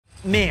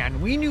Man,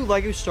 we knew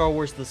LEGO Star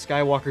Wars The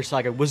Skywalker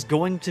Saga was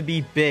going to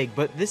be big,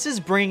 but this is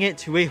bringing it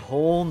to a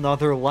whole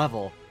nother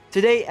level.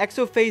 Today,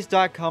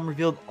 exophase.com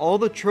revealed all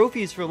the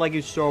trophies for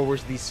LEGO Star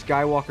Wars The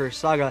Skywalker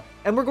Saga,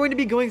 and we're going to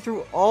be going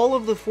through all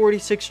of the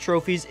 46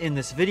 trophies in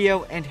this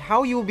video, and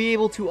how you will be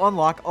able to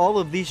unlock all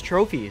of these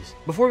trophies.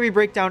 Before we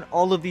break down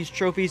all of these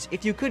trophies,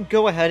 if you could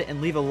go ahead and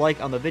leave a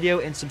like on the video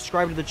and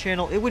subscribe to the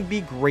channel, it would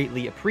be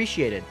greatly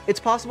appreciated. It's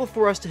possible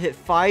for us to hit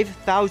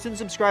 5,000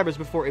 subscribers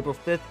before April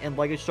 5th and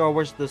LEGO Star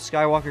Wars The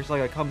Skywalker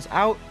Saga comes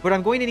out, but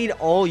I'm going to need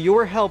all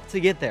your help to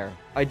get there.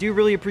 I do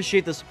really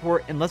appreciate the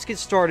support, and let's get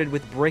started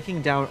with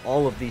breaking down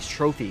all of these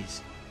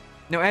trophies.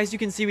 Now, as you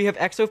can see, we have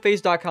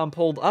exophase.com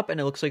pulled up, and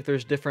it looks like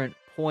there's different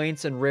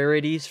points and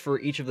rarities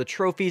for each of the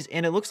trophies,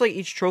 and it looks like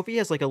each trophy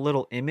has like a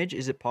little image.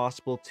 Is it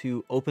possible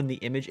to open the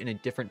image in a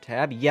different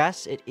tab?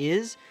 Yes, it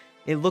is.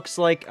 It looks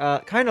like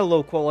kind of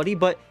low quality,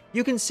 but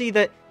you can see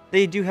that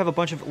they do have a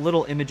bunch of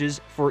little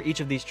images for each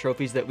of these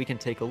trophies that we can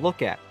take a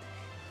look at.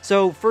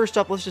 So first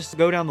up, let's just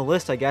go down the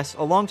list, I guess.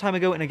 A long time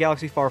ago in a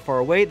galaxy far, far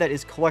away, that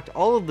is collect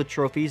all of the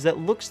trophies. That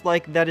looks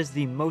like that is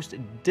the most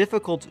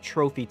difficult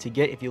trophy to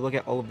get if you look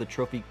at all of the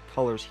trophy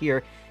colors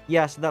here.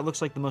 Yes, that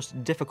looks like the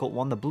most difficult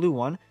one, the blue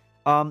one.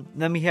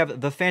 Then we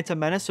have the Phantom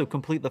Menace, so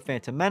complete the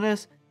Phantom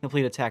Menace,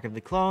 complete Attack of the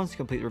Clones,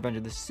 complete Revenge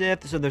of the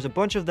Sith. So there's a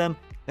bunch of them,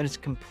 and it's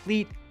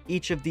complete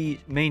each of the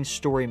main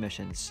story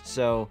missions.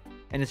 So,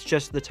 and it's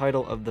just the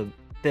title of the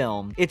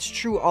film. It's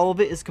true, all of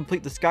it is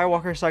complete the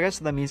Skywalker Saga,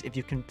 so that means if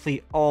you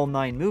complete all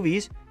 9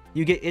 movies,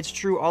 you get It's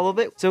True, all of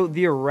it. So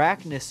the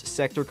Arachnis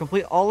sector,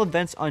 complete all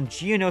events on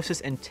Geonosis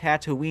and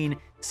Tatooine.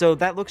 So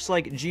that looks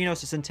like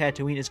Geonosis and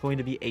Tatooine is going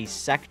to be a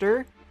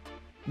sector.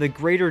 The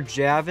Greater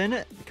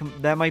Javin,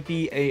 that might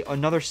be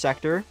another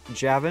sector,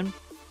 Javin.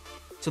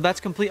 So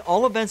that's complete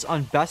all events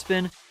on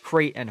Bespin,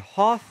 Crate, and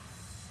Hoth.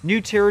 New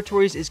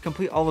Territories is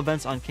complete all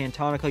events on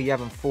Cantonica,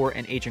 Yavin 4,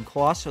 and Agent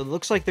Claw. So it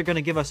looks like they're going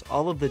to give us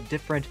all of the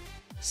different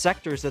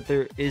sectors that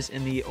there is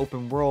in the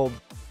open world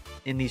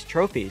in these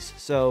trophies.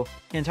 So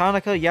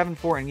Cantonica, Yavin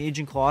 4, and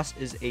Agent Claw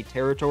is a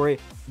territory.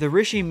 The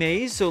Rishi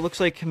Maze, so it looks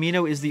like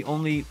Kamino is the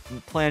only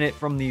planet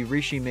from the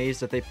Rishi Maze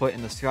that they put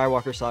in the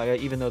Skywalker Saga,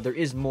 even though there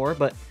is more,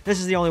 but this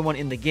is the only one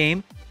in the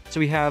game.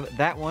 So we have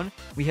that one.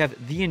 We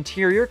have the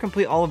Interior,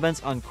 complete all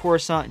events on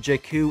Coruscant,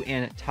 Jakku,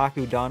 and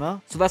Takudana.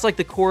 So that's like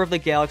the core of the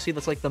galaxy.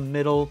 That's like the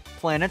middle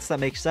planets. That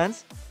makes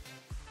sense.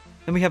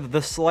 Then we have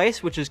the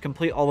Slice, which is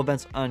complete all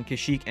events on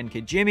Kashyyyk and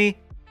Kijimi.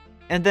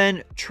 And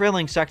then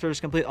Trailing Sectors,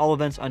 complete all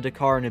events on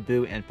Dakar,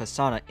 Naboo, and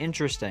Pasana.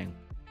 Interesting.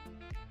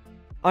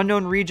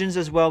 Unknown regions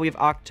as well. We have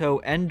Octo,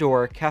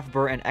 Endor,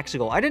 Kefbur, and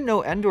Exegol. I didn't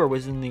know Endor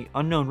was in the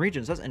unknown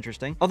regions. That's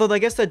interesting. Although I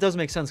guess that does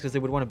make sense because they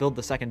would want to build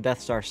the second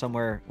Death Star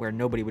somewhere where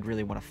nobody would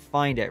really want to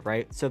find it,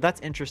 right? So that's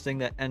interesting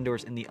that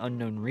Endor's in the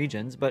unknown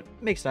regions, but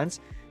makes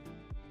sense.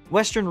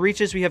 Western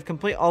Reaches, we have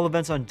complete all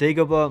events on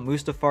Dagobah,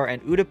 Mustafar,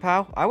 and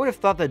Utapau. I would have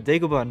thought that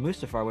Dagobah and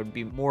Mustafar would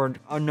be more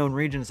unknown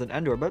regions than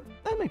Endor, but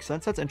that makes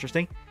sense. That's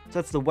interesting.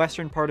 So that's the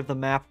western part of the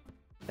map.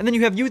 And then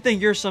you have You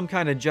Think You're Some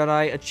Kind of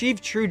Jedi.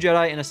 Achieve True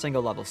Jedi in a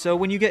single level. So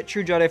when you get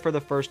True Jedi for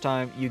the first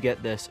time, you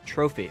get this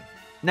trophy.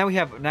 Now we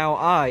have Now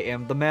I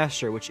Am the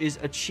Master, which is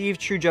Achieve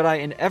True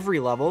Jedi in every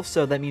level.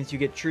 So that means you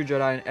get True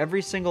Jedi in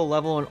every single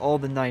level in all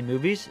the 9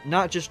 movies,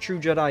 not just True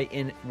Jedi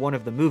in one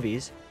of the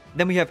movies.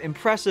 Then we have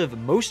Impressive,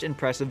 Most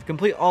Impressive,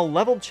 complete all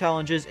level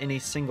challenges in a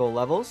single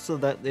level. So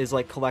that is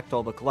like collect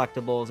all the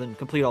collectibles and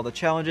complete all the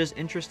challenges.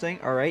 Interesting.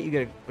 All right, you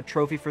get a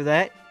trophy for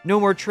that. No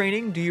more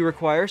training do you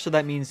require. So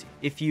that means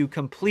if you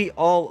complete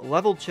all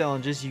level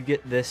challenges, you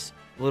get this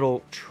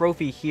little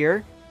trophy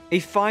here.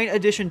 A fine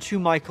addition to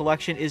my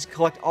collection is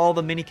collect all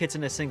the mini kits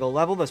in a single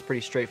level. That's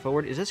pretty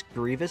straightforward. Is this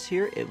Grievous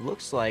here? It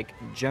looks like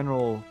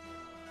General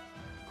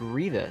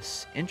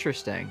Grievous.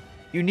 Interesting.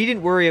 You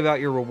needn't worry about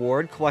your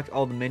reward. Collect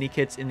all the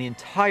mini-kits in the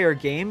entire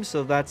game,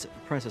 so that's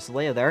Princess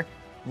Leia there.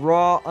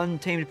 Raw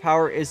Untamed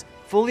Power is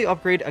fully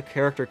upgrade a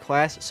character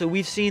class. So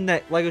we've seen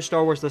that LEGO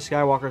Star Wars The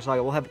Skywalker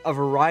Saga will have a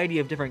variety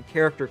of different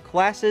character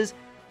classes.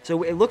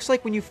 So it looks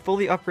like when you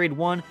fully upgrade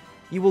one,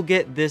 you will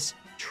get this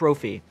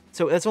trophy.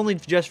 So that's only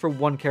just for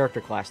one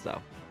character class,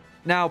 though.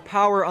 Now,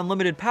 Power,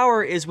 Unlimited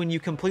Power is when you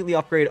completely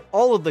upgrade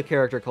all of the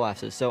character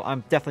classes. So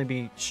I'm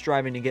definitely be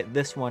striving to get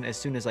this one as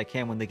soon as I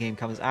can when the game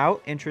comes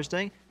out.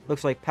 Interesting.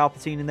 Looks like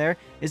Palpatine in there.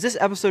 Is this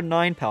Episode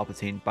 9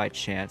 Palpatine by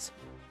chance?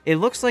 It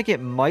looks like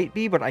it might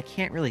be, but I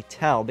can't really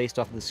tell based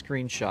off of the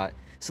screenshot.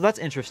 So that's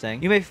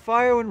interesting. You may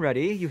fire when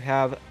ready. You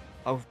have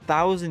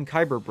 1,000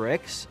 Kyber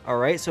bricks. All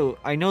right, so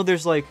I know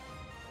there's like,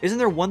 isn't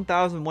there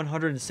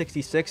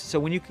 1,166? So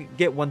when you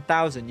get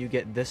 1,000, you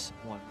get this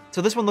one.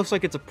 So this one looks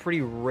like it's a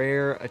pretty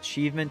rare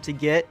achievement to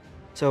get.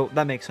 So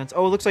that makes sense.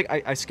 Oh, it looks like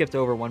I skipped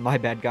over one. My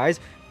bad, guys.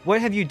 What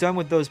have you done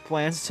with those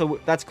plans? So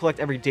that's collect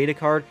every data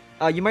card.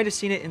 You might have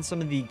seen it in some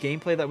of the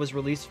gameplay that was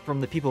released from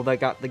the people that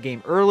got the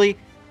game early.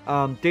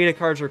 Data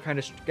cards are kind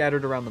of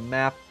scattered around the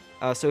map.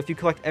 So if you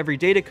collect every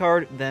data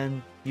card,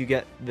 then you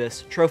get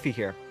this trophy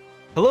here.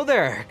 Hello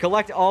there!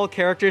 Collect all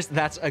characters.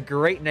 That's a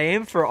great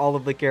name for all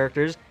of the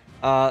characters.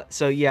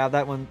 So yeah,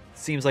 that one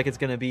seems like it's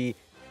going to be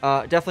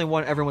Definitely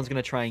one everyone's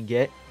going to try and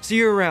get. See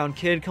you around,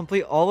 kid.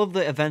 Complete all of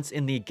the events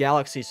in the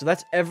galaxy. So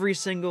that's every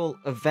single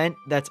event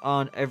that's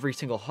on every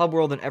single hub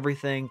world and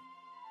everything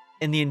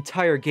in the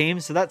entire game.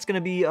 So that's going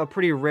to be a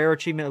pretty rare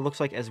achievement, it looks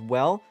like, as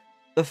well.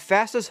 The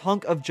fastest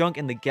hunk of junk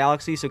in the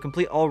galaxy. So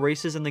complete all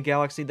races in the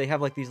galaxy. They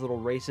have like these little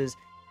races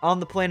on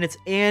the planets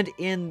and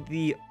in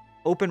the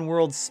open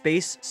world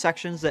space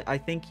sections that I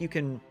think you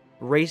can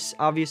race,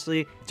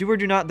 obviously. Do or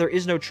do not, there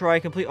is no try.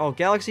 Complete all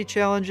galaxy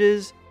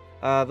challenges.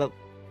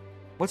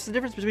 What's the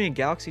difference between a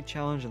galaxy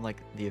challenge and, like,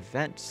 the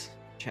events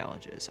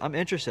challenges? I'm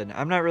interested.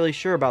 I'm not really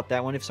sure about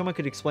that one. If someone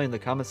could explain in the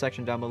comment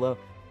section down below.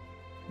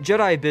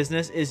 Jedi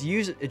business is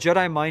use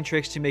Jedi mind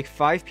tricks to make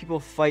 5 people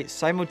fight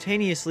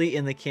simultaneously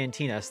in the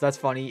cantina. So that's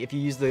funny. If you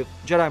use the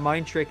Jedi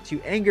mind trick to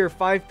anger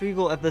 5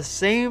 people at the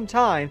same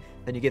time,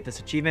 then you get this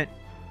achievement.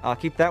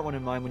 Keep that one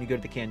in mind when you go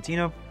to the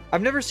cantina.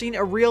 I've never seen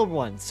a real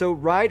one. So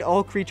ride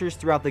all creatures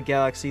throughout the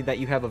galaxy that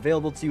you have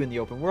available to you in the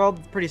open world.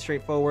 It's pretty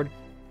straightforward.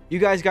 You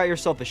guys got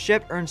yourself a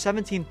ship, earned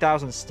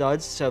 17,000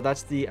 studs, so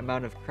that's the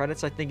amount of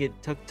credits I think it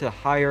took to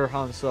hire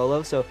Han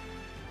Solo. So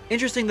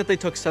interesting that they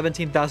took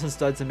 17,000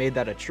 studs and made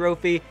that a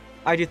trophy.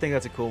 I do think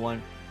that's a cool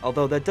one,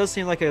 although that does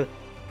seem like a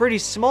pretty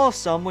small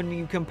sum when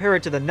you compare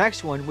it to the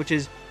next one, which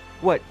is,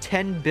 what,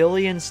 10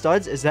 billion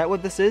studs? Is that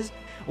what this is?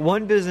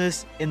 One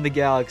business in the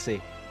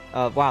galaxy.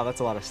 Wow, that's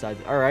a lot of studs.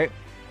 All right.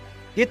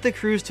 Get the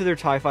crews to their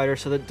TIE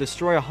fighters so that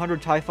destroy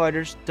 100 TIE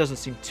fighters doesn't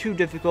seem too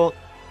difficult.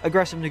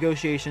 Aggressive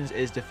negotiations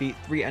is defeat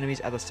 3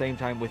 enemies at the same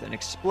time with an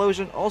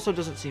explosion. Also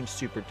doesn't seem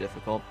super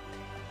difficult.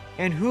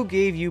 And who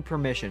gave you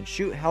permission?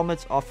 Shoot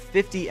helmets off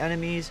 50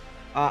 enemies.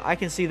 I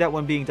can see that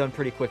one being done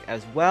pretty quick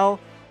as well.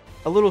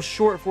 A little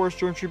short for a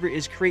Stormtrooper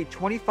is create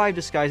 25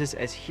 disguises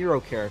as hero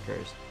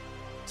characters.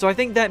 So I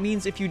think that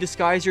means if you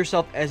disguise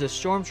yourself as a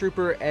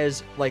Stormtrooper,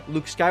 as like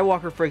Luke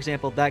Skywalker, for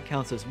example, that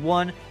counts as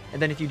 1.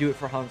 And then if you do it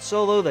for Han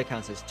Solo, that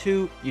counts as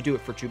 2. You do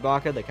it for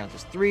Chewbacca, that counts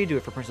as 3. Do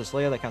it for Princess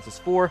Leia, that counts as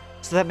 4.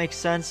 So that makes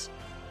sense.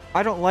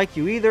 I don't like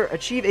you either.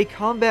 Achieve a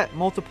combat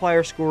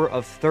multiplier score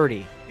of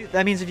 30.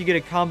 That means if you get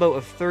a combo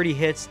of 30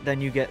 hits,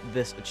 then you get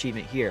this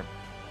achievement here.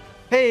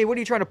 Hey, what are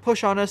you trying to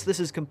push on us? This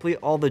is complete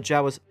all the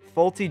Jawa's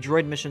faulty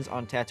droid missions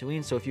on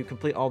Tatooine. So if you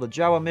complete all the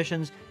Jawa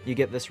missions, you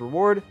get this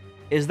reward.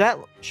 Is that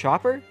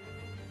Chopper?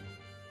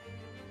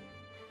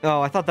 Oh,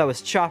 I thought that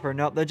was Chopper.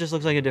 Nope, that just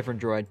looks like a different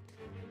droid.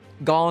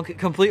 Gonk.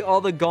 Complete all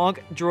the Gonk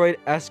droid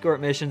escort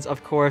missions.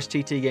 Of course,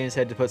 TT Games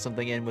had to put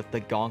something in with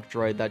the Gonk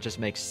droid. That just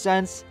makes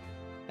sense.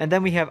 And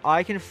then we have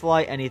I can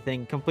fly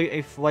anything. Complete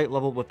a flight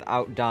level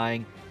without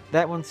dying.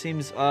 That one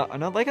seems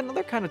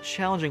another kind of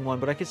challenging one,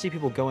 but I can see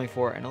people going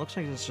for it, and it looks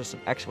like it's just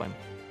an X-Wing.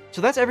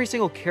 So that's every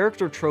single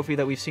character trophy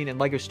that we've seen in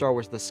LEGO Star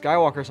Wars, the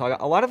Skywalker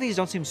Saga. A lot of these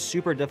don't seem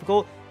super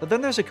difficult, but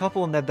then there's a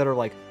couple in that are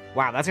like,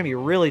 wow, that's going to be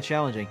really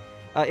challenging.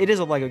 It is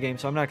a LEGO game,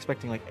 so I'm not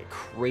expecting like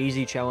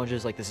crazy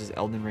challenges like this is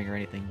Elden Ring or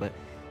anything, but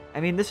I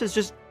mean, this is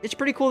just, it's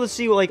pretty cool to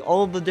see like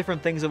all of the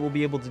different things that we'll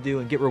be able to do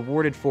and get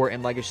rewarded for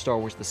in LEGO Star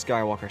Wars, the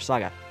Skywalker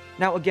Saga.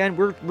 Now, again,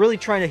 we're really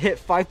trying to hit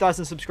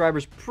 5,000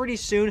 subscribers pretty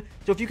soon,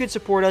 so if you could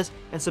support us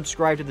and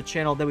subscribe to the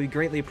channel, that would be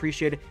greatly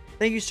appreciated.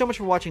 Thank you so much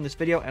for watching this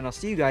video, and I'll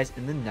see you guys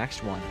in the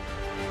next one.